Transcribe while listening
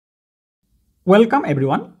Welcome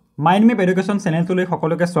everyone. My name is Education Channel to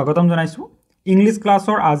সকলোকে স্বাগতম জনাইছো। ইংলিশ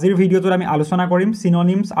ক্লাছৰ আজিৰ ভিডিঅ'টোত আমি আলোচনা কৰিম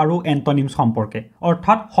সিনোনিমছ আৰু এন্টোনিমছ সম্পৰ্কে,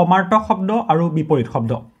 অৰ্থাৎ সমাৰ্থক শব্দ আৰু বিপৰীত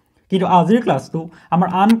শব্দ। কিন্তু আজিৰ ক্লাছটো আমাৰ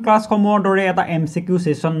আন ক্লাছসমূহৰ দৰে এটা এমসিকিউ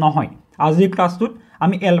সেশন নহয়। আজিৰ ক্লাছটোত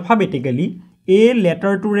আমি এলফাবেটিক্যালি এ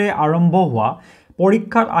লেটাৰটোৰে আৰম্ভ হোৱা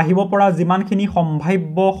পৰীক্ষাত আহিব পৰা যিমানখিনি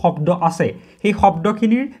সম্ভাৱ্য শব্দ আছে সেই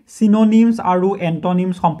শব্দখিনিৰ সিনোনিমছ আৰু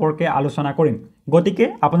এন্টোনিমছ সম্পৰ্কে আলোচনা কৰিম। গতিকে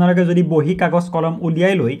আপোনালোকে যদি বহি কাগজ কলম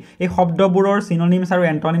উলিয়াই লৈ এই শব্দবোৰৰ সিনোনিমছ আৰু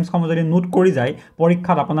এন্টোনিমছসমূহ যদি নোট কৰি যায়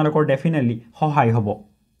পৰীক্ষাত আপোনালোকৰ ডেফিনেটলি সহায় হ'ব।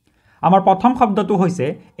 আমাৰ প্ৰথম শব্দটো হৈছে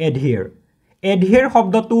এডহিয়াৰ। এডহিয়াৰ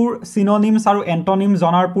শব্দটোৰ সিনোনিমছ আৰু এন্টোনিমছ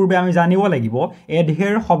জনাৰ পূৰ্বে আমি জানিব লাগিব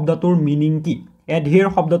এডহিয়াৰ শব্দটোৰ মিনিং কি। এডহিয়াৰ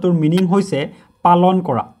শব্দটোৰ মিনিং হৈছে পালন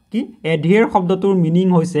কৰা। কি এডহিয়াৰ শব্দটোৰ মিনিং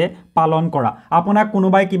হৈছে পালন কৰা। আপোনাক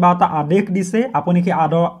কোনোবাই কিবা এটা আদেশ দিছে, আপুনি কি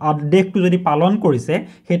আদেশটো যদি পালন কৰিছে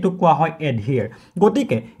সেইটো কোৱা হয় এডহিয়াৰ।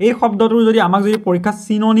 গতিকে এই শব্দটোৰ যদি আমাক যদি পৰীক্ষা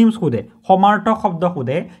সিনোনিমছ সোধে, সমাৰ্থক শব্দ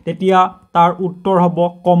সোধে, তেতিয়া তাৰ উত্তৰ হ'ব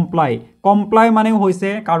কমপ্লাই। কমপ্লাই মানে হৈছে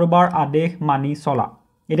কাৰোবাৰ আদেশ মানি চলা।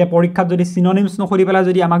 এতিয়া পৰীক্ষাত যদি সিনোনিমছ নখুধি পেলাই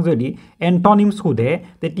যদি আমাক যদি এন্টোনিমছ সোধে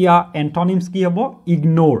তেতিয়া এন্টোনিমছ কি হ'ব?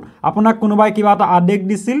 ইগনোৰ। আপোনাক কোনোবাই কিবা এটা আদেশ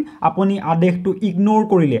দিছিল, আপুনি আদেশটো ইগনোৰ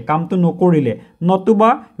কৰিলে, কামটো নকৰিলে। নতুবা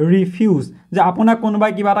ৰিফিউজ, যে আপোনাক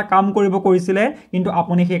কোনোবাই কিবা এটা কাম কৰিব কৰিছিলে কিন্তু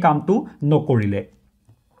আপুনি সেই কামটো নকৰিলে।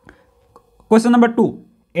 Question number 2,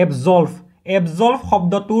 এবজলভ। এবজলভ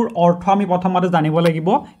শব্দটোৰ অৰ্থ আমি প্ৰথমতে জানিব লাগিব।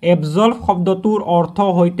 এবজলভ শব্দটোৰ অৰ্থ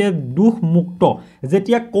হৈছে দুখমুক্ত।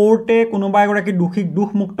 যেতিয়া কোৰ্টে কোনোবা এগৰাকী দোষীক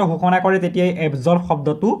দুখমুক্ত ঘোষণা কৰে তেতিয়া এবজলভ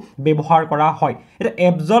শব্দটো ব্যৱহাৰ কৰা হয়। এটা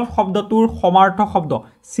এবজলভ শব্দটোৰ সমাৰ্থক শব্দ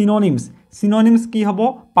সিনোনিমছ। সিনোনিমছ কি হ'ব?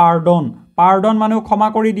 পাৰ্ডন। পাৰ্ডন মানে ক্ষমা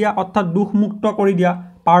কৰি দিয়া, অৰ্থাৎ দুখমুক্ত কৰি দিয়া।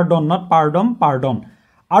 পাৰ্ডন, নট পাৰ্ডম, পাৰ্ডন।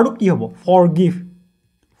 আৰু কি হ'ব? ফৰগিভ।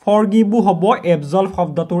 ফৰগিভো হ'ব এবজলভ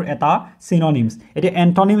শব্দটোৰ এটা সিনোনিমছ। এতিয়া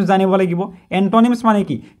এন্টোনিমছ জানিব লাগিব। এন্টোনিমছ মানে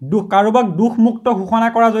কি? কাৰোবাক দুখমুক্ত ঘোষণা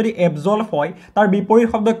কৰা যদি এবজলভ হয় তাৰ বিপৰীত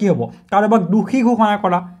শব্দ কি হ'ব? কাৰোবাক দোষী ঘোষণা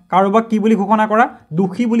কৰা। কাৰোবাক কি বুলি ঘোষণা কৰা?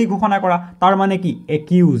 দোষী বুলি ঘোষণা কৰা। তাৰ মানে কি?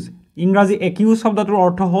 একিউজ। ইংৰাজী একিউজ শব্দটোৰ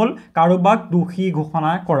অৰ্থ হ'ল কাৰোবাক দোষী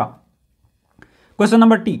ঘোষণা কৰা। Question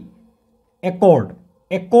number 3, accord.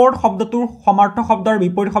 একৰ্ড শব্দটোৰ সমাৰ্থক শব্দ আৰু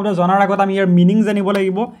বিপৰীত শব্দ জনাৰ আগত আমি ইয়াৰ মিনিং জানিব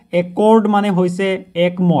লাগিব। একৰ্ড মানে হৈছে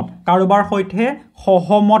একমত, কাৰোবাৰ সৈতে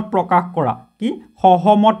সহমত প্ৰকাশ কৰা। কি?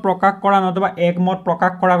 সহমত প্ৰকাশ কৰা নতুবা একমত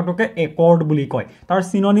প্ৰকাশ কৰাটোকে একৰ্ড বুলি কয়। তাৰ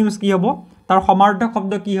সিনোনিমছ কি হ'ব? তাৰ সমাৰ্থক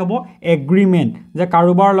শব্দ কি হ'ব? এগ্ৰিমেণ্ট, যে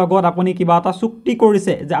কাৰোবাৰ লগত আপুনি কিবা এটা চুক্তি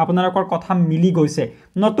কৰিছে, যে আপোনালোকৰ কথা মিলি গৈছে।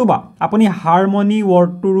 নতুবা আপুনি হাৰমনি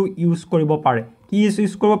ৱৰ্ডটোৰো ইউজ কৰিব পাৰে। কি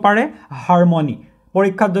ইউজ কৰিব পাৰে? হাৰমনি।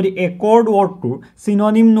 পৰীক্ষাত যদি একৰ্ড ৱৰ্ডটোৰ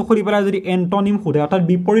সিনোনিম নুখুধি পেলাই যদি এন্টোনিম সোধে, অৰ্থাৎ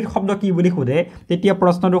বিপৰীত শব্দ কি বুলি সোধে, তেতিয়া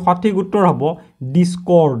প্ৰশ্নটোৰ সঠিক উত্তৰ হ'ব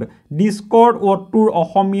ডিসকৰ্ড। ডিসকৰ্ড ৱৰ্ডটোৰ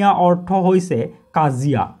অসমীয়া অৰ্থ হৈছে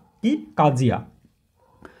কাজিয়া। কি? কাজিয়া।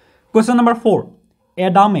 Question number 4,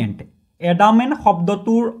 এডামেণ্ট। এডামেণ্ট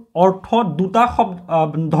শব্দটোৰ অৰ্থ দুটা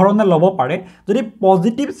ধৰণে ল'ব পাৰে। যদি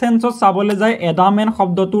পজিটিভ সেন্সত চাবলৈ যায় এডামেণ্ট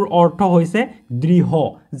শব্দটোৰ অৰ্থ হৈছে দৃঢ়,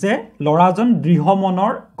 যে ল'ৰাজন দৃঢ়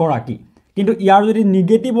মনৰ গৰাকী। কিন্তু ইয়াৰ যদি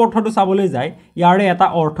নিগেটিভ অৰ্থটো চাবলৈ যায় ইয়াৰে এটা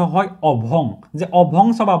অৰ্থ হয় অভং, যে অভং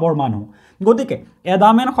স্বভাৱৰ মানুহ। গতিকে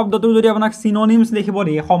এডামেণ্ট শব্দটোৰ যদি আপোনাক সিনোনিমছ লিখিব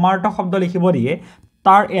দিয়ে, সমাৰ্থক শব্দ লিখিব দিয়ে,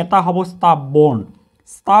 তাৰ এটা হ'ব ষ্টাববৰ্ণ।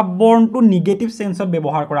 ষ্টাববৰ্ণটো নিগেটিভ সেন্সত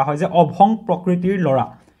ব্যৱহাৰ কৰা হয়, যে অভং প্ৰকৃতিৰ ল'ৰা।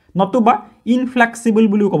 নতুবা ইনফ্লেক্সিবল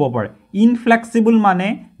বুলিও ক'ব পাৰে। ইনফ্লেক্সিবল মানে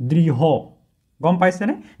দৃঢ়। গম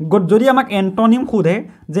পাইছেনে? যদি আমাক এন্টোনিম সোধে,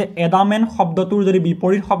 যে এডামেণ্ট শব্দটোৰ যদি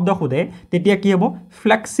বিপৰীত শব্দ সোধে তেতিয়া কি হ'ব?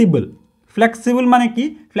 ফ্লেক্সিবল। ফ্লেক্সিবল মানে কি?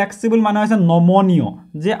 ফ্লেক্সিবল মানে হৈছে নমনীয়,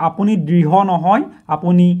 যে আপুনি দৃঢ় নহয়,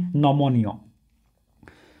 আপুনি নমনীয়।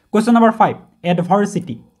 Question number 5,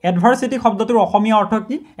 এডভাৰ্চিটি। এডভাৰ্চিটি শব্দটোৰ অসমীয়া অৰ্থ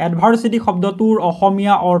কি? এডভাৰ্চিটি শব্দটোৰ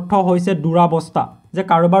অসমীয়া অৰ্থ হৈছে দুৰাৱস্থা, যে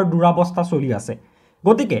কাৰোবাৰ দুৰাৱস্থা চলি আছে।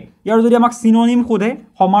 গতিকে ইয়াৰ যদি আমাক সিনোনিম সোধে,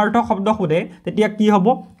 সমাৰ্থক শব্দ সোধে, তেতিয়া কি হ'ব?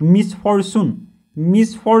 মিছফৰচুন।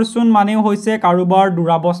 মিছফৰচুন মানে হৈছে কাৰোবাৰ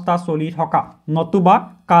দুৰাৱস্থা চলি থকা। নতুবা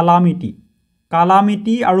কালামিটি।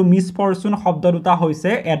 কালামিটি আৰু মিছফৰচুন শব্দ দুটা হৈছে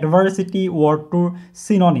এডভাৰ্চিটি ৱৰ্ডটোৰ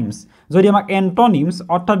সিনোনিমছ। যদি আমাক এন্টোনিমছ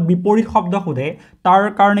অৰ্থাৎ বিপৰীত শব্দ সোধে, তাৰ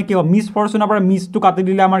কাৰণে কি হ'ব? মিছফৰচুনৰ পৰা মিছটো কাটি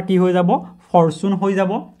দিলে আমাৰ কি হৈ যাব? ফৰচুন হৈ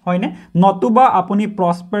যাব, হয়নে? নতুবা আপুনি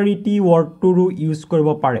প্ৰস্পেৰিটি ৱৰ্ডটোৰো ইউজ কৰিব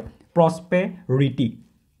পাৰে, prosperity.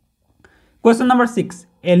 Question number 6,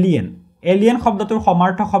 alien. Alien শব্দটোৰ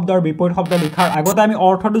সমাৰ্থক শব্দ আৰু বিপৰীত শব্দ লিখাৰ আগতে আমি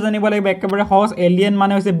অৰ্থটো জানিব লাগিব। একেবাৰে সহজ। এলিয়েন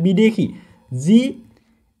মানে হৈছে বিদেশী, যি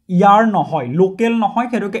ইয়াৰ নহয়, লোকেল নহয়,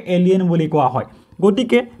 সেইটোকে এলিয়েন বুলি কোৱা হয়।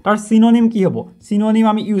 গতিকে তাৰ সিনোনিম কি হ'ব? সিনোনিম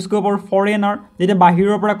আমি ইউজ কৰিব পাৰোঁ ফৰেনাৰ। যেতিয়া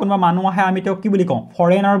বাহিৰৰ পৰা কোনোবা মানুহ আহে আমি তেওঁক কি বুলি কওঁ?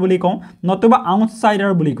 ফৰেনাৰ বুলি কওঁ। নতুবা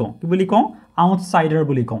আউটছাইডাৰ বুলি কওঁ। কি বুলি কওঁ? আউটছাইডাৰ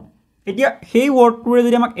বুলি কওঁ। এতিয়া সেই ৱৰ্ডটোৰে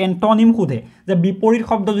যদি আমাক এণ্টনিম সোধে যে বিপৰীত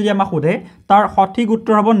শব্দ যদি আমাক সোধে তাৰ সঠিক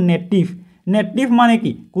উত্তৰ হ'ব নেটিভ নেটিভ মানে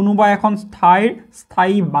কি কোনোবা এখন ঠাইৰ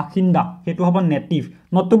স্থায়ী বাসিন্দা সেইটো হ'ব নেটিভ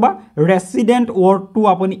নতুবা ৰেসিডেন্ট ৱৰ্ডটো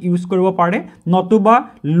আপুনি ইউজ কৰিব পাৰে নতুবা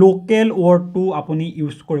লোকেল ৱৰ্ডটো আপুনি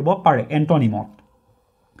ইউজ কৰিব পাৰে এণ্টনিমত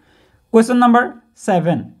কোৱেশ্চন নম্বৰ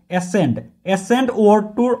 7 এসেন্ড এসেন্ড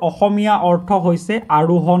ৱৰ্ডটোৰ অসমীয়া অৰ্থ হৈছে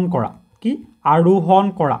আৰোহণ কৰা কি আৰোহণ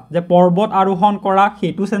কৰা যে পৰ্বত আৰোহণ কৰা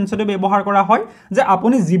হেতু সেন্সতে ব্যৱহাৰ কৰা হয় যে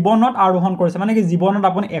আপুনি জীৱনত আৰোহণ কৰিছে মানে কি জীৱনত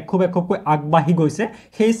আপুনি এখোব এখোবকৈ আগবাঢ়ি গৈছে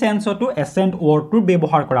সেই সেন্সটো এসেন্ড ৱৰ্ডটোৰ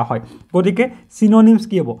ব্যৱহাৰ কৰা হয় গতিকে সিনোনিমস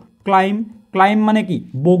কি হ'ব ক্লাইম ক্লাইম মানে কি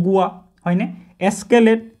বগুৱা হয়নে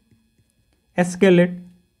এস্কেলেট এস্কেলেট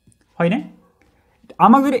হয়নে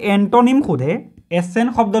আমাক যদি এন্টনিম সোধে এসেন্ড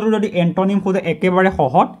শব্দটো যদি এন্টনিম সোধে একেবাৰে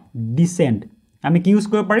সহজ ডিসেন্ট আমি কি ইউজ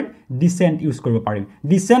কৰিব পাৰিম ডিসেন্ট ইউজ কৰিব পাৰিম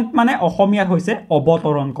ডিসেন্ট মানে অসমীয়াত হৈছে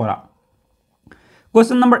অৱতৰণ কৰা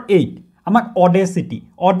কোৱেশ্চন নম্বৰ 8 আমাক অডেসিটি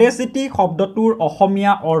অডেসিটি শব্দটোৰ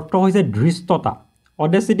অসমীয়া অৰ্থ হৈছে ধৃষ্টতা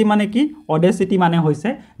অডেসিটি মানে কি অডেসিটি মানে হৈছে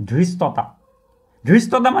ধৃষ্টতা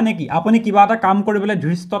ধৃষ্টতা মানে কি আপুনি কিবা এটা কাম কৰিবলৈ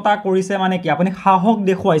ধৃষ্টতা কৰিছে মানে কি আপুনি সাহস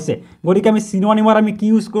দেখুৱাইছে গতিকে আমি সিনোনিমত আমি কি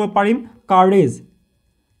ইউজ কৰিব পাৰিম কাৰেজ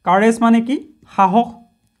কাৰেজ মানে কি সাহস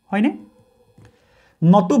হয়নে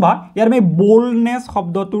নতুবা ইয়াৰ আমি বোল্ডনেস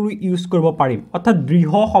শব্দটোৰ ইউজ কৰিব পাৰিম অৰ্থাৎ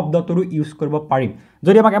দৃঢ় শব্দটোৰ ইউজ কৰিব পাৰিম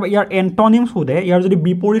যদি আমাক ইয়াৰ এন্টনিমস সোধে ইয়াৰ যদি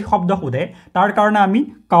বিপৰীত শব্দ সোধে তাৰ কাৰণে আমি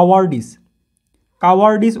কাৱাৰ্ডিছ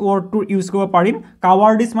কাৱাৰ্ডিছ ৱৰ্ডটোৰ ইউজ কৰিব পাৰিম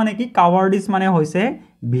কাৱাৰ্ডিছ মানে কি কাৱাৰ্ডিছ মানে হৈছে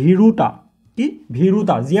ভীৰুতা কি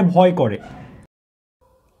ভীৰুতা যিয়ে ভয় কৰে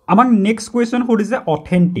আমাক নেক্সট কোৱেশ্চন সুধিছে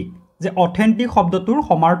অথেন্টিক যে অথেন্টিক শব্দটোৰ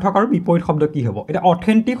সমাৰ্থক আৰু বিপৰীত শব্দ কি হ'ব এটা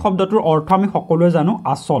অথেন্টিক শব্দটোৰ অৰ্থ আমি সকলোৱে জানো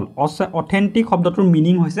আসল অথেন্টিক শব্দটোৰ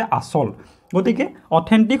মিনিং হৈছে আসল গতিকে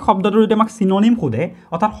অথেন্টিক শব্দটোৰ যদি আমাক সিনোনিম সোধে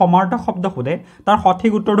অৰ্থাৎ সমাৰ্থক শব্দ সোধে তাৰ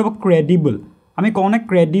সঠিক উত্তৰটো হ'ব ক্ৰেডিবল আমি কওঁনে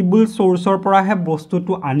ক্ৰেডিবল সোৰ্সৰ পৰাহে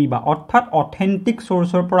বস্তুটো আনিবা অৰ্থাৎ অথেন্টিক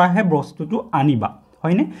সোৰ্সৰ পৰাহে বস্তুটো আনিবা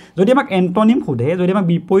হয়নে যদি আমাক এন্টনিম সোধে যদি আমাক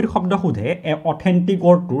বিপৰীত শব্দ সোধে অথেন্টিক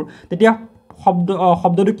ৱৰ্ডটোৰ তেতিয়া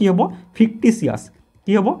শব্দটো কি হ'ব ফিক্টিচিয়াছ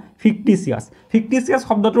কি হ'ব ফিক্টিচিয়াছ ফিক্টিচিয়াছ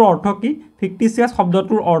শব্দটোৰ অৰ্থ কি ফিক্টিচিয়াছ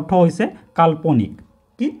শব্দটোৰ অৰ্থ হৈছে কাল্পনিক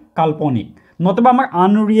কি কাল্পনিক নতুবা আমাক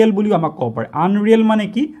আনৰিয়েল বুলিও আমাক ক'ব পাৰে আনৰিয়েল মানে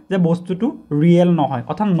কি যে বস্তুটো ৰিয়েল নহয়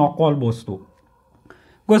অৰ্থাৎ নকল বস্তু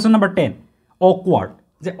কোৱেশ্চন নম্বৰ 10 অকৱাৰ্ড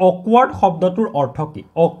যে অকৱাৰ্ড শব্দটোৰ অৰ্থ কি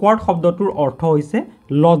অকৱাৰ্ড শব্দটোৰ অৰ্থ হৈছে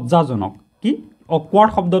লজ্জাজনক কি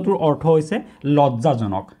অকৱাৰ্ড শব্দটোৰ অৰ্থ হৈছে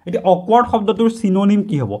লজ্জাজনক এতিয়া অকৱাৰ্ড শব্দটোৰ সিনোনিম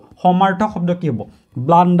কি হ'ব সমাৰ্থক শব্দ কি হ'ব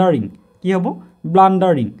ব্লাণ্ডাৰিং কি হ'ব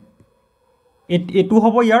ব্লাণ্ডাৰিং এটু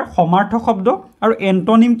হ'ব ইয়াৰ সমাৰ্থক শব্দ আৰু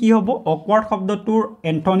এন্টনিম কি হ'ব অকৱাৰ্ড শব্দটোৰ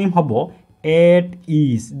এন্টনিম হ'ব এট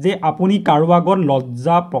ইজ যে আপুনি কাৰো আগত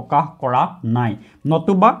লজ্জা প্ৰকাশ কৰা নাই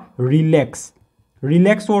নতুবা ৰিলেক্স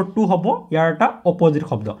ৰিলেক্স ৱৰ্ডটো হ'ব ইয়াৰ এটা অপজিট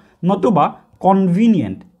শব্দ নতুবা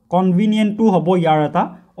কনভিনিয়েন্ট কনভিনিয়েন্টটো হ'ব ইয়াৰ এটা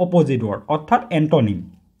অপজিট ৱৰ্ড অৰ্থাৎ এন্টনিম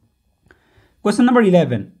কোৱেশ্চন নম্বৰ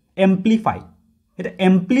 11 এম্প্লিফাই এটা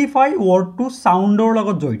এম্প্লিফাই ৱৰ্ডটো সাউণ্ডৰ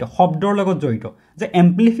লগত জড়িত শব্দৰ লগত জড়িত যে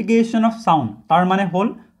এম্প্লিফিকেশন অফ সাউণ্ড তাৰ মানে হ'ল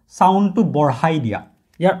সাউণ্ডটো বঢ়াই দিয়া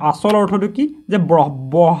ইয়াৰ আসল অৰ্থটো কি যে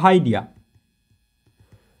বঢ়াই দিয়া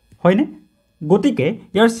হয়নে গতিকে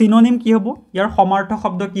ইয়াৰ সিনোনিম কি হ'ব ইয়াৰ সমাৰ্থক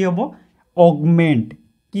শব্দ কি হ'ব অগমেন্ট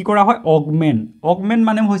কি কৰা হয় অগমেন্ট অগমেন্ট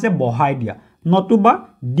মানে হৈছে বঢ়াই দিয়া নতুবা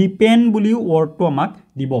ডিপেন্ড বুলিও ৱৰ্ডটো আমাক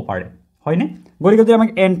দিব পাৰে হয়নে গতিকে যদি আমাক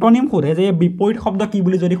এন্টনিম সোধে যে বিপৰীত শব্দ কি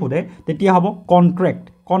বুলি যদি সোধে তেতিয়া হ'ব কন্ট্ৰেক্ট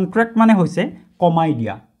কন্ট্ৰেক্ট মানে হৈছে কমাই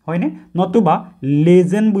দিয়া হয়নে নতুবা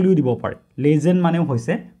লেজেন্ড বুলিও দিব পাৰে লেজেন্ড মানে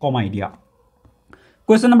হৈছে কমাই দিয়া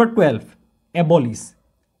কোৱেশ্চন নম্বৰ 12 এবলিশ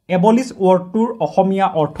এবলিশ ৱৰ্ডটোৰ অসমীয়া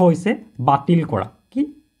অৰ্থ হৈছে বাতিল কৰা কি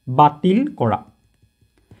বাতিল কৰা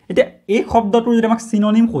এতিয়া এই শব্দটোৰ যদি আমাক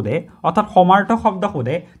সিনোনিম সোধে অৰ্থাৎ সমাৰ্থক শব্দ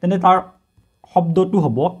সোধে তেন্তে তাৰ শব্দটো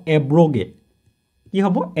হ'ব এব্ৰোগেট কি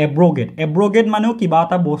হ'ব এব্ৰোগেট এব্ৰোগেট মানেও কিবা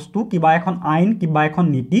এটা বস্তু কিবা এখন আইন কিবা এখন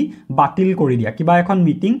নীতি বাতিল কৰি দিয়া কিবা এখন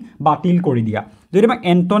মিটিং বাতিল কৰি দিয়া যদি আমাক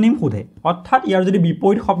এন্টনিম সোধে অৰ্থাৎ ইয়াৰ যদি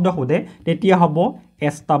বিপৰীত শব্দ সোধে তেতিয়া হ'ব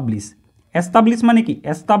এষ্টাব্লিছ এষ্টাব্লিছ মানে কি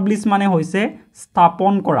এষ্টাব্লিছ মানে হৈছে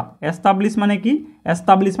স্থাপন কৰা এষ্টাব্লিছ মানে কি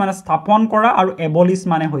এষ্টাব্লিছ মানে স্থাপন কৰা আৰু এবলিছ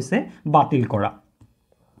মানে হৈছে বাতিল কৰা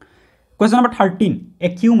কোৱেশ্চন নম্বৰ 13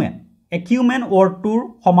 একিউমেন একিউমেন ৱৰ্ডটোৰ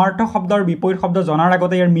সমাৰ্থক শব্দৰ বিপৰীত শব্দ জনাৰ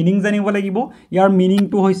আগতে ইয়াৰ মিনিং জানিব লাগিব ইয়াৰ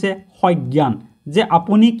মিনিংটো হৈছে সজ্ঞান যে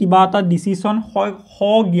আপুনি কিবা এটা ডিসিশন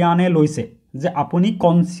সজ্ঞানে লৈছে যে আপুনি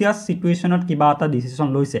কনসিয়াস সিচুৱেশ্যনত কিবা এটা ডিসিশন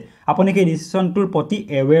লৈছে আপুনি সেই ডিসিশনটোৰ প্ৰতি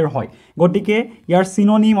এৱেৰ হয় গতিকে ইয়াৰ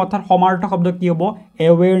সিনোনিম অৰ্থাৎ সমাৰ্থক শব্দ কি হ'ব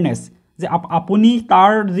এৱেৰনেছ যে আপুনি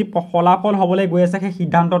তাৰ যি ফলাফল হ'বলৈ গৈ আছে সেই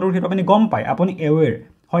সিদ্ধান্তটোৰ সেইটো আপুনি গম পায় আপুনি এৱেৰ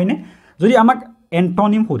হয়নে যদি আমাক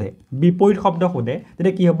এন্টনিম সোধে বিপৰীত শব্দ সোধে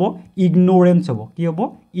তেতিয়া কি হ'ব ইগনোৰেন্স হ'ব কি হ'ব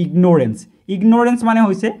ইগনোৰেন্স ইগনোৰেন্স মানে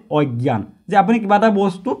হৈছে অজ্ঞান যে আপুনি কিবা এটা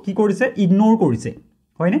বস্তু কি কৰিছে ইগনোৰ কৰিছে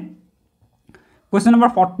হয়নে question number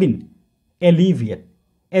 14 alleviate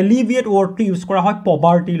alleviate ৱৰ্ডটো use কৰা হয়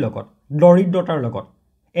পভাৰ্টিৰ লগত দৰিদ্ৰতাৰ লগত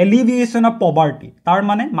এলিভিয়েশ্যন অফ পভাৰ্টি তাৰ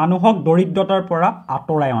মানে মানুহক দৰিদ্ৰতাৰ পৰা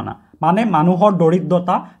আঁতৰাই অনা মানে মানুহৰ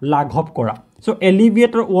দৰিদ্ৰতা লাঘৱ কৰা সো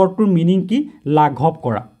এলিভিয়েটৰ ৱৰ্ডটোৰ মিনিং কি লাঘৱ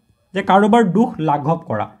কৰা যে কাৰোবাৰ দুখ লাঘৱ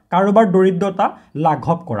কৰা কাৰোবাৰ দৰিদ্ৰতা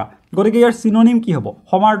লাঘৱ কৰা গতিকে ইয়াৰ সিনোনিম কি হ'ব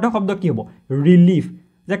সমাৰ্থক শব্দ কি হ'ব ৰিলিফ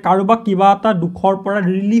যে কাৰোবাক কিবা এটা দুখৰ পৰা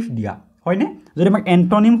ৰিলিফ দিয়া হয়নে যদি আমাক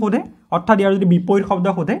এন্টনিম সোধে অৰ্থাৎ ইয়াৰ যদি বিপৰীত শব্দ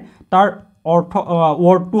সোধে তাৰ অৰ্থ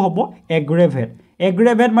ৱৰ্ডটো হ'ব এগ্ৰেভেট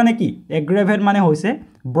এগ্ৰেভেট মানে কি এগ্ৰেভেট মানে হৈছে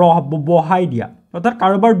বঢ়াই দিয়া অৰ্থাৎ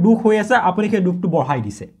কাৰোবাৰ দুখ হৈ আছে আপুনি সেই দুখটো বঢ়াই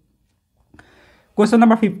দিছে কোৱেশ্চন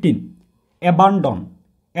নম্বৰ 15 এবান্ডন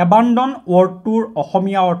এবান্ডন ৱৰ্ডটোৰ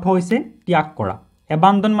অসমীয়া অৰ্থ হৈছে ত্যাগ কৰা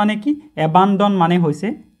এবান্ডন মানে কি এবান্ডন মানে হৈছে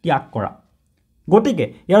ত্যাগ কৰা গতিকে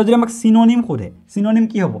ইয়াৰ যদি আমাক সিনোনিম সোধে সিনোনিম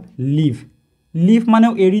কি হ'ব লিভ লিভ মানে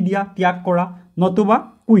এৰি দিয়া ত্যাগ কৰা নতুবা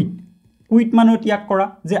কুইট কুইট মানে ত্যাগ কৰা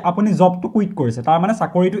যে আপুনি জবটো কুইট কৰিছে তাৰ মানে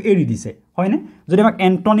চাকৰিটো এৰি দিছে হয়নে যদি আমাক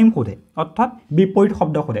এন্টনিম সোধে অৰ্থাৎ বিপৰীত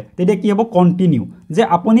শব্দ সোধে তেতিয়া কি হ'ব কন্টিনিউ যে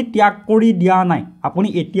আপুনি ত্যাগ কৰি দিয়া নাই আপুনি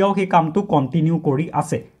এতিয়াও সেই কামটো কন্টিনিউ কৰি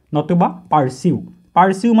আছে নতুবা পাৰসিউ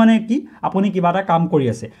পাৰসিউ মানে কি আপুনি কিবা এটা কাম কৰি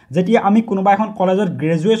আছে যেতিয়া আমি কোনোবা এখন কলেজত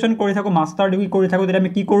গ্ৰেজুৱেচন কৰি থাকো মাষ্টাৰ ডিগ্ৰী কৰি থাকো তেতিয়া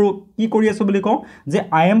আমি কি কৰি আছো বুলি কওঁ যে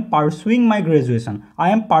I am পাৰসুইং my graduation I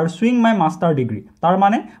am পাৰসুইং my master degree তাৰ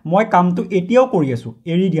মানে মই কামটো এতিয়াও কৰি আছো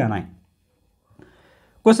এৰি দিয়া নাই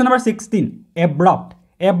কোৱেশ্চন নম্বৰ 16 এব্ৰাপ্ট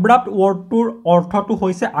এব্ৰাপ্ট ৱৰ্ডটোৰ অৰ্থটো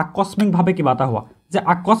হৈছে আকস্মিকভাৱে কিবা এটা হোৱা যে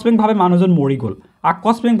আকস্মিকভাৱে মানুহজন মৰি গ'ল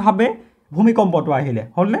আকস্মিকভাৱে ভূমিকম্পটো আহিলে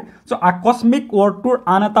হলনে সো আকস্মিক ৱৰ্ডটোৰ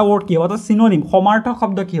আন এটা ৱৰ্ড কি হ'ব সিনোনিম সমাৰ্থক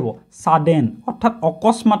শব্দ কি হ'ব সাডেন অৰ্থাৎ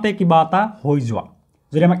অকস্মাতে কিবা এটা হৈ যোৱা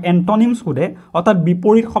যদি আমাক এন্টনিমছ সোধে অৰ্থাৎ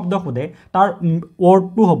বিপৰীত শব্দ সোধে তাৰ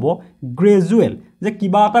ৱৰ্ডটো হ'ব গ্ৰেজুৱেল যে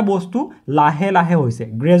কিবা এটা বস্তু লাহে লাহে হৈছে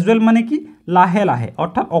গ্ৰেজুৱেল মানে কি লাহে লাহে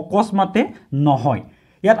অৰ্থাৎ অকস্মাতে নহয়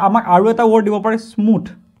ইয়াত আমাক আৰু এটা ৱৰ্ড দিব পাৰে স্মুথ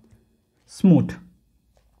স্মুথ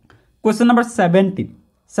কোৱেশ্চন নম্বৰ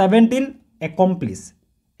 17 একমপ্লিছ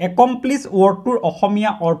একমপ্লিছ ৱৰ্ডটোৰ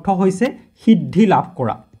অসমীয়া অৰ্থ হৈছে সিদ্ধি লাভ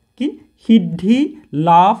কৰা কি সিদ্ধি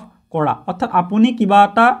লাভ কৰা অৰ্থাৎ আপুনি কিবা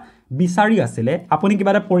এটা বিচাৰি আছিলে আপুনি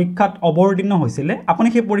কিবা এটা পৰীক্ষাত অৱতীৰ্ণ হৈছিলে আপুনি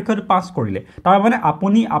সেই পৰীক্ষাটো পাছ কৰিলে তাৰ মানে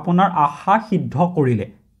আপুনি আপোনাৰ আশা সিদ্ধ কৰিলে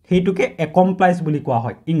সেইটোকে একমপ্লাইজ বুলি কোৱা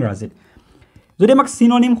হয় ইংৰাজীত যদি আমাক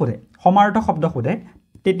সিনোনিম সোধে সমাৰ্থক শব্দ সোধে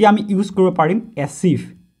তেতিয়া আমি ইউজ কৰিব পাৰিম এচিভ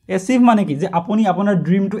এচিভ মানে কি যে আপুনি আপোনাৰ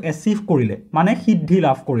ড্ৰিমটো এচিভ কৰিলে মানে সিদ্ধি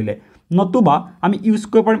লাভ কৰিলে নতুবা আমি ইউজ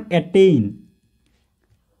কৰিব পাৰিম এটেইন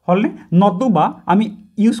হলনে নতুবা আমি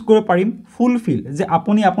ইউজ কৰিব পাৰিম ফুলফিল যে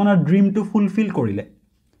আপুনি আপোনাৰ ড্ৰিমটো ফুলফিল কৰিলে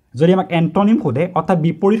যদি আমাক এন্টনিম সোধে অৰ্থাৎ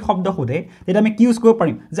বিপৰীত শব্দ সোধে তেতিয়া আমি কি ইউজ কৰিব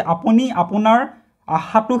পাৰিম যে আপুনি আপোনাৰ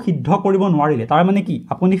আশাটো সিদ্ধ কৰিব নোৱাৰিলে তাৰ মানে কি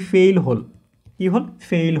আপুনি ফেইল হ'ল কি হ'ল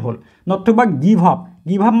ফেইল হ'ল নতুবা গিভ আপ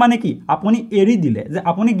মানে কি আপুনি এৰি দিলে যে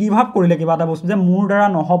আপুনি গিভ আপ কৰিলে কিবা এটা বস্তু যে মোৰ দ্বাৰা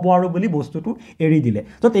নহব আৰু বুলি বস্তুটো এৰি দিলে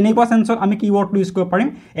তো তেনেকুৱা সেন্সত আমি কি ৱৰ্ডটো ইউজ কৰিব পাৰিম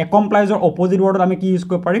একমপ্লাইজৰ অপোজিট ৱৰ্ডত আমি কি ইউজ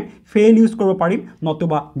কৰিব পাৰিম ফেইল ইউজ কৰিব পাৰিম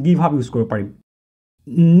নতুবা গিভ আপ ইউজ কৰিব পাৰিম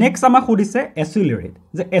নেক্সট আমাক সুধিছে এচিলাৰেট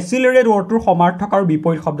যে এচিলাৰেট ৱৰ্ডটোৰ সমাৰ্থক আৰু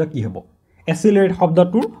বিপৰীত শব্দ কি হ'ব এচিলাৰেট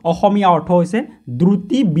শব্দটোৰ অসমীয়া অৰ্থ হৈছে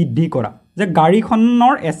দ্ৰুতি বৃদ্ধি কৰা যে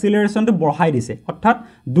গাড়ীখনৰ এচিলাৰেশ্যনটো বঢ়াই দিছে অৰ্থাৎ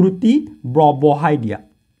দ্ৰুতি বঢ়াই দিয়া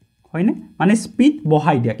হয়নে মানে স্পীড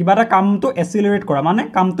বঢ়াই দিয়া কিবা এটা কামটো এচিলাৰেট কৰা মানে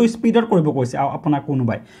কামটো স্পীডত কৰিব কৈছে আপোনাক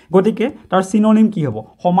কোনোবাই গতিকে তাৰ সিনোনিম কি হ'ব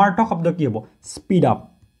সমাৰ্থক শব্দ কি হ'ব স্পীড আপ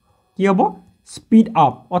কি হ'ব স্পীড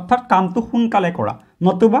আপ অৰ্থাৎ কামটো সোনকালে কৰা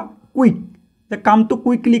নতুবা কুইক যে কামটো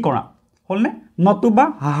কুইকলি কৰা হলনে নতুবা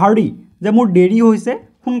হাৰি যে মোৰ দেৰি হৈছে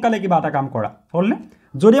সোনকালে কিবা এটা কাম কৰা হলনে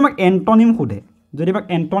যদি আমাক এন্টনিম সোধে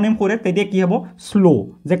তেতিয়া কি হ'ব স্লো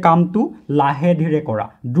যে কামটো লাহে ধীৰে কৰা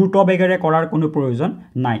দ্ৰুত বেগেৰে কৰাৰ কোনো প্ৰয়োজন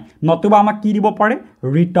নাই নতুবা আমাক কি দিব পাৰে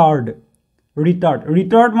ৰিটাৰ্ড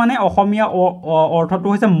মানে অসমীয়া অৰ্থটো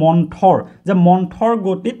হৈছে মন্থৰ যে মন্থৰ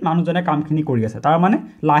গতিত মানুহজনে কামখিনি কৰি আছে তাৰ মানে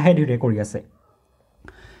লাহে ধীৰে কৰি আছে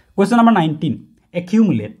কোৱেশ্চন নম্বৰ 19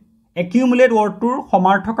 একিউমুলেট ৱৰ্ডটোৰ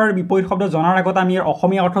সমাৰ্থক আৰু বিপৰীত শব্দ জনাৰ আগতে আমি ইয়াৰ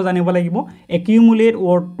অসমীয়া অৰ্থ জানিব লাগিব একিউমুলেট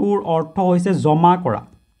ৱৰ্ডটোৰ অৰ্থ হৈছে জমা কৰা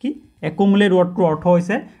কি একিউমুলেট ৱৰ্ডটোৰ অৰ্থ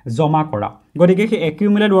হৈছে জমা কৰা গতিকে সেই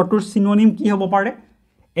একিউমুলেট ৱৰ্ডটোৰ সিনোনিম কি হ'ব পাৰে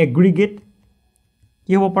এগ্ৰিগেট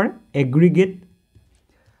কি হ'ব পাৰে এগ্ৰিগেট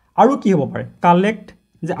আৰু কি হ'ব পাৰে কালেক্ট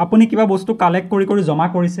যে আপুনি কিবা বস্তু কালেক্ট কৰি জমা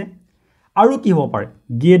কৰিছে আৰু কি হ'ব পাৰে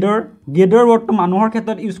গেডাৰ ৱৰ্ডটো মানুহৰ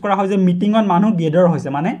ক্ষেত্ৰত ইউজ কৰা হয় যে মিটিঙত মানুহ গেডাৰ হৈছে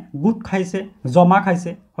মানে গোট খাইছে জমা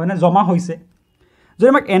খাইছে হয়নে জমা হৈছে যদি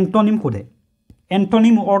আমাক এন্টনিম সোধে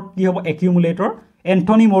এন্টনিম ৱৰ্ড কি হ'ব একিউমুলেটৰ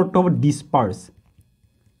এন্টনিম ৱৰ্ডটো হ'ব ডিছপাৰ্স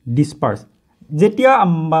ডিসপাৰ্স যেতিয়া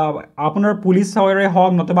আপোনাৰ পুলিশ সেৱাৰে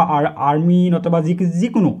হওক নতুবা আৰ্মি নতুবা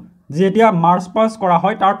যিকোনো যেতিয়া মাৰ্চ পাস কৰা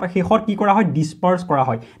হয় তাৰ শেষত কি কৰা হয় ডিসপাৰ্স কৰা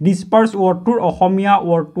হয় ডিসপাৰ্স ওয়াৰ্ডটোৰ অসমীয়া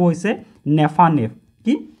ওয়াৰ্ডটো হৈছে নেফানেভ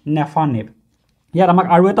কি নেফানেভ ইয়াত আমাক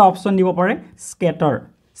আৰু এটা অপচন দিব পাৰে স্কেটাৰ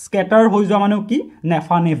স্কেটাৰ হৈ যোৱা মানে কি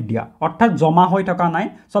নেফানেভ দিয়া অৰ্থাৎ জমা হৈ থকা নাই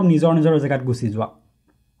সব নিজৰ নিজৰ জায়গাত গুছি যোৱা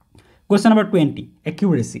কোৱেশ্চন নম্বৰ 20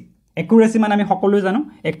 একিউৰেসি একিউৰেসি মানে আমি সকলোৱে জানো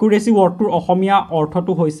একিউৰেসি ওয়াৰ্ডটোৰ অসমীয়া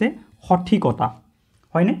অৰ্থটো হৈছে সঠিকতা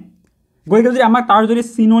হয়নে গৈ যদি আমাক তাৰ যদি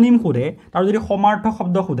সিনোনিম খুদে তাৰ যদি সমাৰ্থক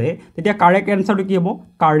শব্দ খুদে তেতিয়া কাৰেক্ট এনসাৰটো কি হ'ব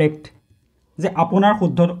কাৰেক্ট যে আপোনাৰ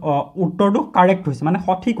শুদ্ধ উত্তৰটো কাৰেক্ট হৈছে মানে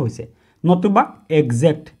সঠিক হৈছে নতুবা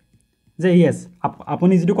এক্সাক্ট যে ইয়েস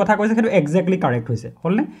আপুনি যেটো কথা কৈছে সেইটো এক্স্যাক্টলি কাৰেক্ট হৈছে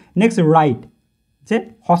হলনে নেক্সট ৰাইট যে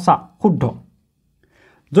সঁচা শুদ্ধ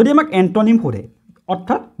যদি আমাক এন্টোনিম খুদে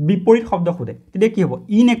অৰ্থাৎ বিপৰীত শব্দ খুদে তেতিয়া কি হ'ব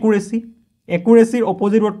ইনএকুৰেসি একুৰেসিৰ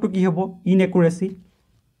অপোজিট ওয়াৰ্ডটো কি হ'ব ইনএকুৰেসি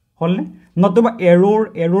হলনে নতুবা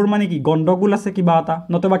এৰৰ মানে কি গণ্ডগোল আছে কিবা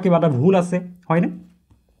এটা ভুল আছে হয়নে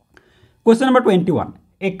কোৱেশ্চন নম্বৰ 21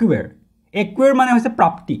 একুৱেৰ মানে হৈছে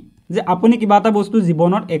প্ৰাপ্তি যে আপুনি কিবা এটা বস্তু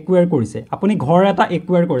জীৱনত একুৱেৰ কৰিছে আপুনি ঘৰ এটা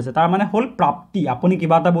একুৱেৰ কৰিছে তাৰ মানে হল প্ৰাপ্তি আপুনি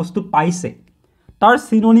কিবা এটা বস্তু পাইছে তাৰ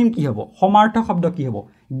সিনোনিম কি হ'ব সমাৰ্থক শব্দ কি হ'ব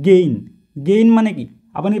গেইন মানে কি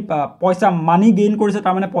আপুনি পইচা মানি গেইন কৰিছে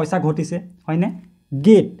তাৰ মানে পইচা ঘটিছে হয়নে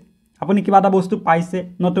গেট আপুনি কিবা এটা বস্তু পাইছে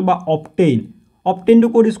নতুবা obtain to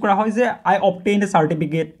code ইউজ কৰা হয় যে I obtained a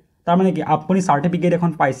certificate তাৰ মানে কি আপুনি সাৰ্টিফিকেট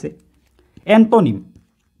এখন পাইছে এন্টোনিম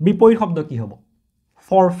বিপৰীত শব্দ কি হ'ব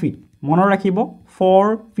forfeit মনৰ ৰাখিব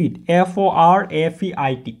forfeit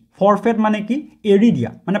FORFEIT forfeit মানে কি এৰি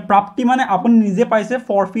দিয়া মানে প্ৰাপ্তি মানে আপুনি নিজে পাইছে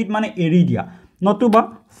forfeit মানে এৰি দিয়া নতুবা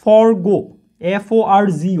forgo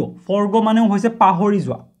FORGO মানে হৈছে পাহৰি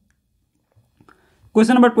যোৱা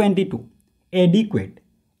কোৱেশ্চন নম্বৰ 22 adequate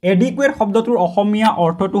শব্দটোৰ অসমীয়া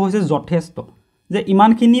অৰ্থটো হৈছে যথেষ্ট যে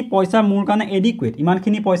ইমানখিনি পইচা মোৰ কাৰণে এডিকুৱেট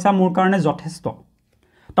ইমানখিনি পইচা মোৰ কাৰণে যথেষ্ট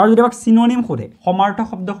তাৰ যদি আমাক সিনোনিম খুদে সমাৰ্থক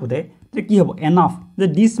শব্দ খুদে যে কি হ'ব এনাফ যে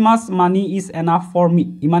this much money is enough for মি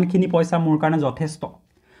ইমানখিনি পইচা মোৰ কাৰণে যথেষ্ট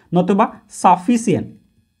নতুবা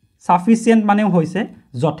সাফিসিয়েন্ট মানে হৈছে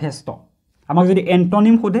যথেষ্ট আমাক যদি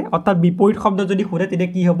এন্টোনিম খুদে অৰ্থাৎ বিপৰীত শব্দ যদি খুদে তেতিয়া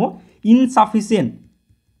কি হ'ব ইনসাফিসিয়েন্ট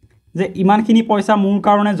যে ইমানখিনি পইচা মোৰ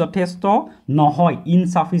কাৰণে যথেষ্ট নহয়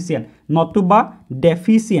ইনসাফিসিয়েন্ট নতুবা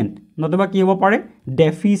ডেফিসিয়েন্ট নতুবা কি হ'ব পাৰে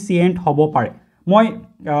ডেফিসিয়েন্ট হ'ব পাৰে মই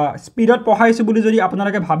স্পিডত পঢ়াইছো বুলি যদি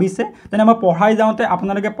আপোনালোকে ভাবিছে তেনে মই পঢ়াই যাওঁতে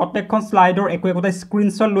আপোনালোকে প্ৰত্যেকখন স্লাইডৰ একোটা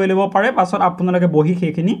স্ক্ৰিনশ্বট লৈ ল'ব পাৰে পাছত আপোনালোকে বহি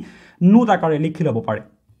সেইখিনি নোট আকাৰে লিখি ল'ব পাৰে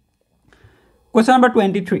কোৱেশ্চন নম্বৰ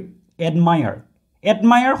 23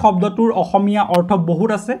 এডমায়াৰ শব্দটোৰ অসমীয়া অৰ্থ বহুত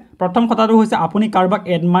আছে প্ৰথম কথাটো হৈছে আপুনি কাৰোবাক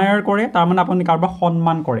এডমায়াৰ কৰে তাৰ মানে আপুনি কাৰোবাক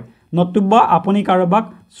সন্মান কৰে নতুবা আপুনি কাৰোবাক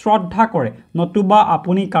শ্ৰদ্ধা কৰে নতুবা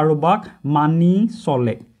আপুনি কাৰোবাক মানি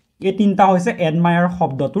চলে এই তিনটা হৈছে এডমায়াৰ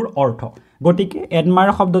শব্দটোৰ অৰ্থ গতিকে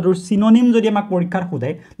এডমায়াৰ শব্দটোৰ সিনোনিম যদি আমাক পৰীক্ষাত খুদে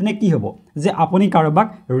তেনে কি হ'ব যে আপুনি কাৰোবাক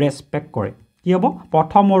ৰেসপেক্ট কৰে কি হ'ব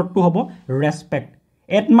প্ৰথম অৰ্থটো হ'ব ৰেসপেক্ট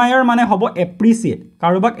এডমায়াৰ মানে হ'ব এপ্ৰিচিয়েট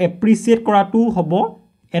কাৰোবাক এপ্ৰিচিয়েট কৰাটো হ'ব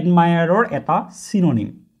এডমায়াৰৰ এটা সিনোনিম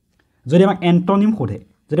যদি আমাক এন্টোনিম খুদে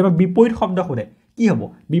যদি আমাক বিপৰীত শব্দ খুদে কি হ'ব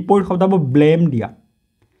বিপৰীত শব্দ হ'ব ব্লেম দিয়া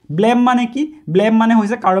ব্লেম মানে কি ব্লেম মানে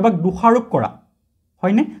হৈছে কাৰোবাক দোষাৰোপ কৰা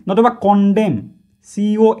হয়নে নতুবা কন্ডেম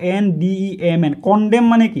CONDEM কন্ডেম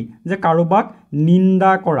মানে কি যে কাৰোবাক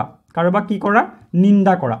নিন্দা কৰা কাৰোবাক কি কৰা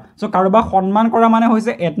নিন্দা কৰা সো কাৰোবাক সন্মান কৰা মানে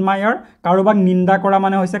হৈছে এডমায়াৰ কাৰোবাক নিন্দা কৰা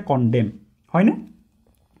মানে হৈছে কন্ডেম হয়নে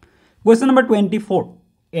question number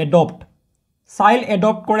 24 adopt child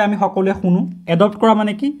adopt কৰে আমি সকলোৱে শুনো এডপ্ট কৰা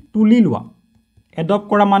মানে কি তুলি লোৱা এডপ্ট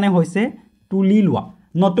কৰা মানে হৈছে তুলি লোৱা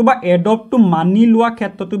নতুবা এডপ্টটো মানি লোৱা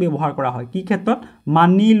ক্ষেত্ৰটো ব্যৱহাৰ কৰা হয় কি ক্ষেত্ৰত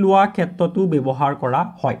মানি লোৱা ক্ষেত্ৰটো ব্যৱহাৰ কৰা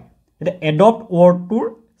হয় এটা এডপ্ট ওয়াৰ্ডটোৰ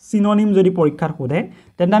সিনোনিম যদি পৰীক্ষাত খুদে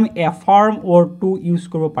তেন্তে আমি এফাৰ্ম ওয়াৰ্ডটো ইউজ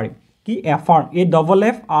কৰিব পাৰিম কি এফাৰ্ম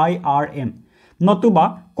FFIRM নতুবা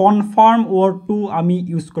কনফাৰ্ম ওয়াৰ্ডটো আমি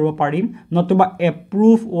ইউজ কৰিব পাৰিম নতুবা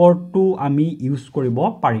এপ্ৰুভ ওয়াৰ্ডটো আমি ইউজ কৰিব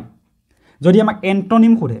পাৰিম যদি আমাক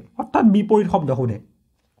এন্টোনিম খুদে অৰ্থাৎ বিপৰীত শব্দ খুদে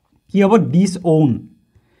কি হ'ব ডিসওন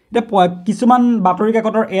এটা কিছুমান বাতৰি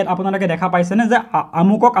কাকতৰ এড আপোনালোকে দেখা পাইছে নে যে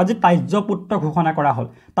আমুকক আজি তাজ্যপুত্ৰ ঘোষণা কৰা হ'ল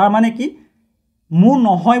তাৰ মানে কি মোৰ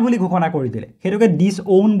নহয় বুলি ঘোষণা কৰি দিলে হেতুকে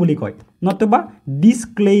ডিসওন বুলি কয় নতুবা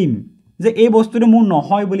ডিসক্লেইম যে এই বস্তুটো মোৰ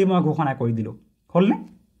নহয় বুলি মই ঘোষণা কৰি দিলো হলনে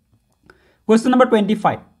কোৱেশ্চন নম্বৰ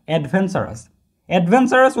 25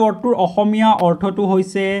 এডভেঞ্চাৰাছ ওয়াৰ্ডটোৰ অসমীয়া অৰ্থটো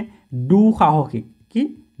হৈছে দুঃসাহসিক কি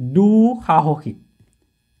দুঃসাহসিক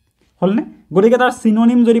হলনে গতিকে তাৰ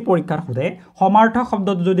সিনোনিম যদি পৰীক্ষাত খুদে সমাৰ্থক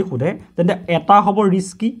শব্দটো যদি খুদে তেন্তে এটা হ'ব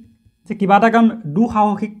ৰিস্কি যে কিবা এটা কাম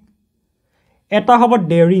দুঃসাহসিক এটা হ'ব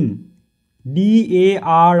ডেৰিং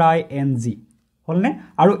DARING হলনে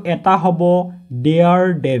আৰু এটা হ'ব দেয়াৰ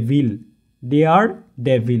ডেভিল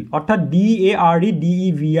অৰ্থাৎ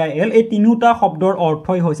DAREDEVIL এই তিনিটা শব্দৰ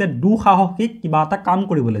অৰ্থই হৈছে দুঃসাহসিক কিবা এটা কাম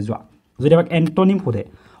কৰিবলৈ যোৱা যদি আমাক এন্টোনিম সোধে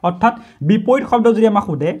অৰ্থাৎ বিপৰীত শব্দ যদি আমাক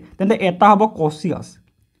সোধে তেন্তে এটা হ'ব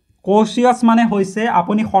কচিয়াছ মানে হৈছে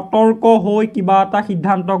আপুনি সতৰ্ক হৈ কিবা এটা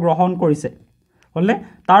সিদ্ধান্ত গ্ৰহণ কৰিছে হলে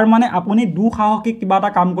তাৰ মানে আপুনি দুঃসাহসিক কিবা এটা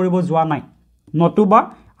কাম কৰিব যোৱা নাই নতুবা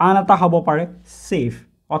আন এটা হ'ব পাৰে সেফ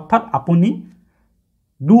অৰ্থাৎ আপুনি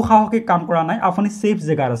দুঃসাহসিক কাম কৰা নাই আপুনি সেফ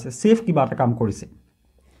জেগাত আছে সেফ কিবা এটা কাম কৰিছে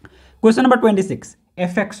Question number 26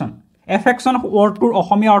 affection wordটোৰ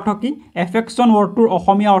অসমীয়া অৰ্থ কি affection wordটোৰ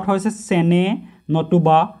অসমীয়া অৰ্থ হৈছে চেনে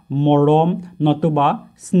নতুবা মৰম নতুবা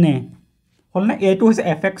স্নেহ হলনে এটো হৈছে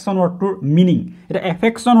affection wordটোৰ মিনিং এটা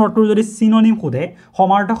affection wordটোৰ যদি synonym খুদে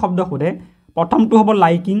সমাৰ্থক শব্দ খুদে প্ৰথমটো হ'ব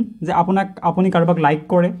লাইকিং যে আপুনি কাৰোবাক লাইক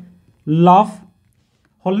কৰে লাভ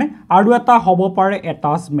হলনে আৰু এটা হ'ব পাৰে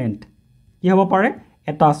attachment কি হ'ব পাৰে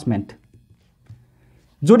attachment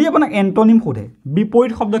যদি আপোনাক এন্টোনিম খুদে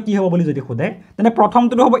বিপৰীত শব্দ কি হ'ব বুলি যদি খুদে তেনে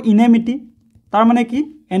প্ৰথমটো হ'ব ইনেমিটি তাৰ মানে কি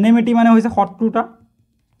এনিমিটি মানে হৈছে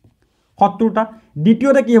শত্ৰুতা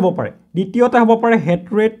দ্বিতীয়তে কি হ'ব পাৰে দ্বিতীয়তে হ'ব পাৰে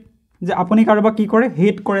হেট্ৰেট যে আপুনি কাৰোবাক কি কৰে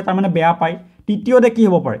হেট কৰে তাৰ মানে বেয়া পায় তৃতীয়তে কি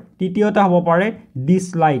হ'ব পাৰে তৃতীয়তে হ'ব পাৰে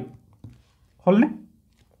ডিসলাইক হলনে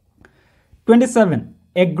 27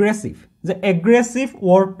 এগ্ৰেছিভ যে এগ্ৰেছিভ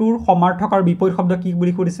ওয়াৰ্ডটোৰ সমাৰ্থক আৰু বিপৰীত শব্দ কি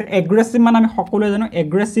বুলি কৈছে এগ্ৰেছিভ মানে আমি সকলোৱে জানো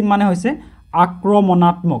এগ্ৰেছিভ মানে হৈছে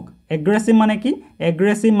আক্ৰমণাত্মক এগ্ৰেছিভ মানে কি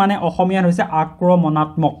এগ্ৰেছিভ মানে অসমীয়াত হৈছে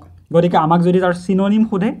আক্ৰমণাত্মক গতিকে আমাক যদি তাৰ সিনোনিম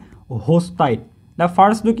খুদে হোষ্টাইল দা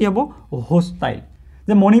ফাৰ্স্টটো কি হ'ব হোষ্টাইল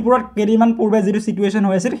যে মণিপুৰত কেইদিনমান পূৰ্বে যিটো সিচুৱেশন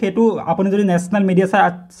হৈ আছিল হেতু আপুনি যদি নেশনাল মিডিয়া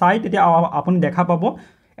চাই তেতিয়া আপুনি দেখা পাব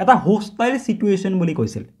এটা হোষ্টাইল সিচুৱেশন বুলি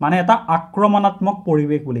কৈছিল মানে এটা আক্ৰমণাত্মক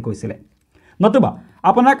পৰিৱেশ বুলি কৈছিল নতুবা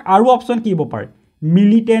আপোনাক আৰু অপচন কি হ'ব পাৰে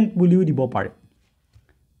মিলিটেন্ট বুলিও দিব পাৰে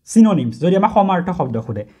সিনোনিমস যদি আমাক সমাৰ্থক শব্দ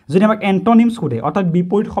খুদে যদি আমাক এন্টোনিমস খুদে অৰ্থাৎ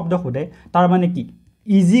বিপৰীত শব্দ খুদে তাৰ মানে কি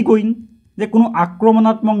ইজি গোইং যে কোনো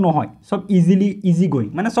আক্ৰমণাত্মক নহয় সব ইজি গোইং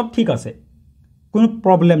মানে সব ঠিক আছে কোনো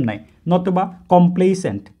প্ৰবলেম নাই নতুবা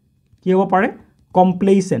কমপ্লেসেন্ট কি হ'ব পাৰে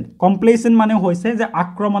কমপ্লেসেন্ট মানে হৈছে যে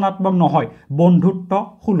আক্ৰমণাত্মক নহয় বন্ধুত্ব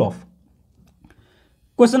সুলভ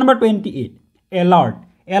Question number 28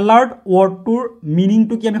 alert wordটোৰ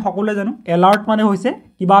মিনিংটো কি আমি সকলোৱে জানো alert মানে হৈছে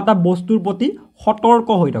কিবা এটা বস্তুৰ প্ৰতি সতৰ্ক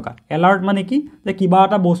হৈ থকা alert মানে কি যে কিবা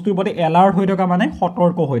এটা বস্তুৰ প্ৰতি alert হৈ থকা মানে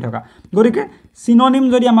সতৰ্ক হৈ থকা গতিকে সিনোনিম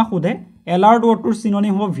যদি আমাক খুদে alert wordটোৰ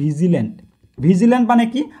সিনোনিম হ'ব vigilant মানে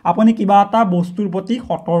কি আপুনি কিবা এটা বস্তুৰ প্ৰতি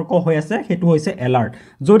সতৰ্ক হৈ আছে হেতু হৈছে alert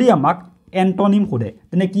যদি আমাক এন্টোনিম খুদে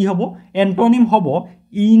তেনে কি হ'ব এন্টোনিম হ'ব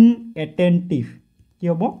inattentive কি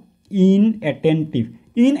হ'ব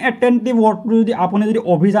inattentive wordটো যদি আপুনি যদি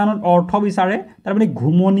অভিযানত অৰ্থ বিচাৰে তাৰ মানে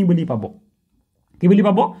ঘুমনি বুলি পাব কি বুলি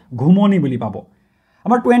পাব ঘুমনি বুলি পাব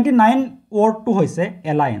আমাৰ 29 wordটো হৈছে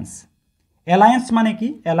alliance মানে কি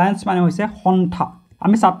alliance মানে হৈছে সন্থা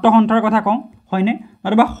আমি ছাত্ৰ সন্থাৰ কথা কওঁ হয়নে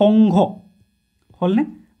নতুবা সংঘ হলনে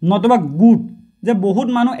নতুবা গুট যে বহুত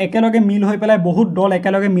মানুহ একেলগে মিল হৈ পেলাই বহুত দল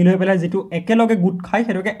একেলগে মিল হৈ পেলাই যেটো একেলগে গুট খাই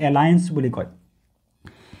হেতকে alliance বুলি কয়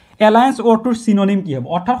alliance wordটোৰ সিনোনিম কি হ'ব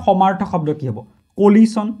অৰ্থাৎ সমাৰ্থক শব্দ কি হ'ব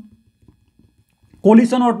কোলিশন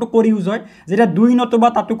অৰ্থ কৰি ইউজ হয় যেটা দুই নতুবা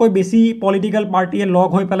তাতকৈ বেছি পলিটিক্যাল পাৰ্টিয়ে লগ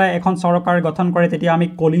হৈ পেলাই এখন চৰকাৰ গঠন কৰে তেতিয়া আমি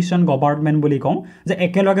কোলিশন গভৰ্নমেন্ট বুলি কওঁ যে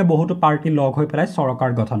একেলগে বহুতো পাৰ্টি লগ হৈ পেলাই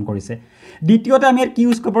চৰকাৰ গঠন কৰিছে দ্বিতীয়তে আমি কি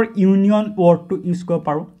ইউজ কৰিব পাৰো ইউনিয়ন ওয়াৰ্ডটো ইউজ কৰিব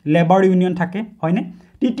পাৰো লেবাৰ ইউনিয়ন থাকে হয়নে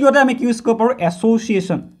তৃতীয়তে আমি কি ইউজ কৰিব পাৰো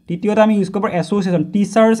এসোসিয়েশন তৃতীয়তে আমি ইউজ কৰিব পাৰো এসোসিয়েশন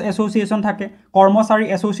টিচাৰ্স এসোসিয়েশন থাকে কৰ্মচাৰী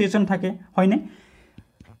এসোসিয়েশন থাকে হয়নে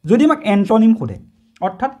যদি আমাক এন্টোনিম খুদে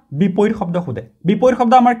অৰ্থাৎ বিপৰীত শব্দ খুদে বিপৰীত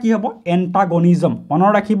শব্দ আমাৰ কি হ'ব এন্টাগনিজম মনত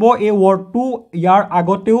ৰাখিব এই ওয়াৰ্ডটো ইয়াৰ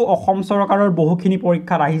আগতেও অসম চৰকাৰৰ বহুখিনি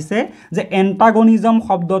পৰীক্ষাত আহিছে যে এন্টাগনিজম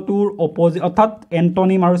শব্দটোৰ অপোজিট অৰ্থাৎ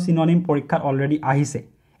এন্টোনিম আৰু সিনোনিম পৰীক্ষাত অলৰেডি আহিছে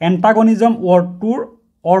এন্টাগনিজম ওয়াৰ্ডটোৰ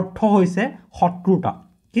অৰ্থ হৈছে শত্ৰুতা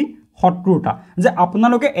কি শত্ৰুতা যে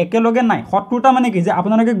আপোনালোকে একেলগে নাই শত্ৰুতা মানে কি যে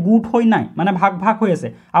আপোনালোকে গুট হৈ নাই মানে ভাগ হৈ আছে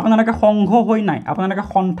আপোনালোকে সংঘ হৈ নাই আপোনালোকে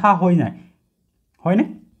সন্থা হৈ নাই হয়নে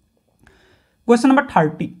Question number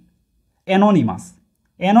 30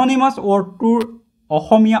 anonymous wordটোৰ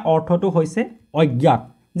অসমীয়া অৰ্থটো হৈছে অজ্ঞাত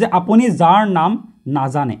যে আপুনি যাৰ নাম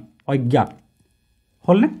নাজানে অজ্ঞাত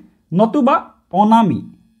হলনে নতুবা অনামী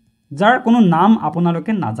যাৰ কোনো নাম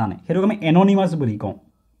আপোনালোকে নাজানে হেতু আমি anonymous বুলি কওঁ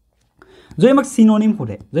যদি আমাক সিনোনিম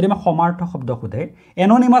খুদে যদি আমাক সমাৰ্থক শব্দ খুদে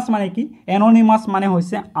anonymous মানে কি anonymous মানে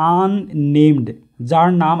হৈছে unnamed যাৰ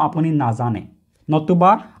নাম আপুনি নাজানে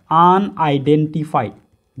নতুবা unidentified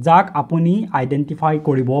যাক আপুনি আইডেন্টিফাই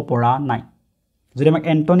কৰিব পৰা নাই যদি আমাক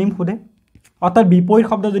এন্টোনিম খুদে অৰ্থাৎ বিপৰীত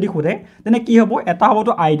শব্দ যদি খুদে তেনে কি হ'ব এটা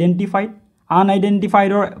হ'বটো আইডেন্টিফাইড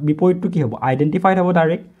আনআইডেন্টিফাইডৰ বিপৰীতটো কি হ'ব আইডেন্টিফাইড হ'ব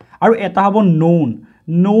ডাইৰেক্ট আৰু এটা হ'ব known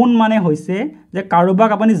known মানে হৈছে যে কাৰোবাক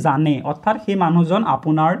আপুনি জানে অৰ্থাৎ সেই মানুহজন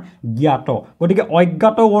আপোনাৰ জ্ঞাত গতিকে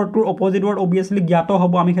অজ্ঞাত ৱৰ্ডটোৰ অপজিট ৱৰ্ড অবিয়াসলি জ্ঞাত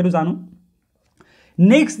হ'ব আমি সেইটো জানো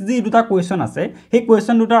নেক্সট যি দুটা কোৱেশ্চন আছে সেই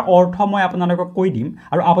কোৱেশ্চন দুটাৰ অৰ্থ মই আপোনালোকক কৈ দিম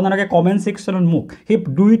আৰু আপোনালোকে কমেন্ট সেকশনত মোক সেই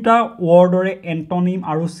দুইটা ৱৰ্ডৰে এন্টোনিম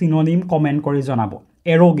আৰু সিনোনিম কমেন্ট কৰি জনাব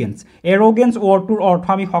এৰোগেন্স এৰোগেন্স ৱৰ্ডটোৰ অৰ্থ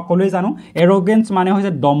আমি সকলোৱে জানো এৰোগেন্স মানে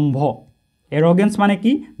হৈছে দম্ভ এৰোগেন্স মানে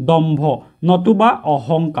কি দম্ভ নতুবা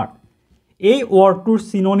অহংকাৰ এই ৱৰ্ডটোৰ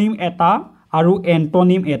সিনোনিম এটা আৰু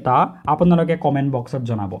এন্টোনিম এটা আপোনালোকে কমেন্ট বক্সত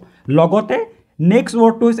জনাব লগতে নেক্সট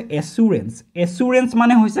ৱৰ্ডটো হৈছে এসুৰেন্স এসুৰেন্স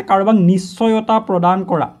মানে হৈছে কাৰোবাক নিশ্চয়তা প্ৰদান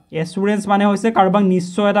কৰা এসুৰেন্স মানে হৈছে কাৰোবাক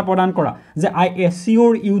নিশ্চয়তা প্ৰদান কৰা যে আই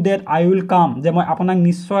এসিউৰ U that I will come যে মই আপোনাক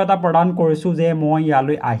নিশ্চয়তা প্ৰদান কৰিছো যে মই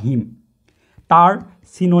ইয়ালৈ আহিম তাৰ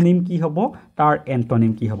সিনোনিম কি হ'ব তাৰ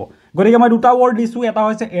এন্টোনিম কি হ'ব গতিকে মই দুটা ৱৰ্ড দিছো এটা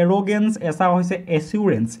হৈছে এৰোগেন্স এটা হৈছে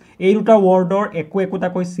এসুৰেন্স এই দুটা ৱৰ্ডৰ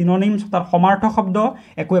একোটাকৈ সিনোনিমছ অৰ্থাৎ সমাৰ্থক শব্দ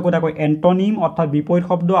একোটাকৈ এন্টোনিম অৰ্থাৎ বিপৰীত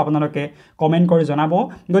শব্দ আপোনালোকে কমেন্ট কৰি জনাব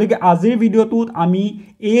গতিকে আজিৰ ভিডিঅ'টোত আমি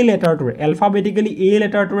এ লেটাৰটোৰে এলফাবেটিক্যালি এ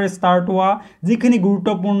লেটাৰটোৰে ষ্টাৰ্ট হোৱা যিখিনি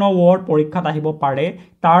গুৰুত্বপূৰ্ণ ৱৰ্ড পৰীক্ষাত আহিব পাৰে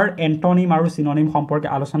তাৰ এন্টোনিম আৰু সিনোনিম সম্পৰ্কে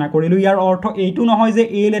আলোচনা কৰিলো ইয়াৰ অৰ্থ এইটো নহয় যে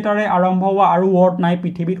এ লেটাৰে আৰম্ভ হোৱা আৰু ৱৰ্ড নাই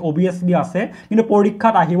পৃথিৱীত অবিয়াসলি আছে কিন্তু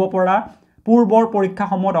পৰীক্ষাত আহিব পৰা পূৰ্বৰ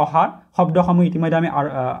পৰীক্ষাসমূহত অহা শব্দসমূহ ইতিমধ্যে আমি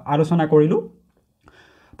আলোচনা কৰিলো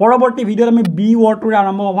পৰৱৰ্তী ভিডিঅ'ত আমি বি ৱৰ্ডটোৰে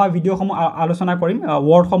আৰম্ভ হোৱা ভিডিঅ'সমূহ আলোচনা কৰিম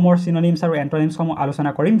ৱৰ্ডসমূহৰ সিনোনিমছ আৰু এন্টোনিমছসমূহ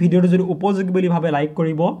আলোচনা কৰিম ভিডিঅ'টো যদি উপযোগী বুলি ভাবে লাইক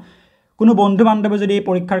কৰিব কোনো বন্ধু বান্ধৱে যদি এই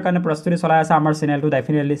পৰীক্ষাৰ কাৰণে প্ৰস্তুতি চলাই আছে আমাৰ চেনেলটো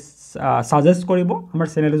ডেফিনেটলি সাজেষ্ট কৰিব আমাৰ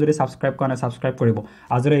চেনেলটো যদি সাবস্ক্ৰাইব কৰা নাই সাবস্ক্ৰাইব কৰিব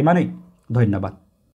আজিলৈ ইমানেই ধন্যবাদ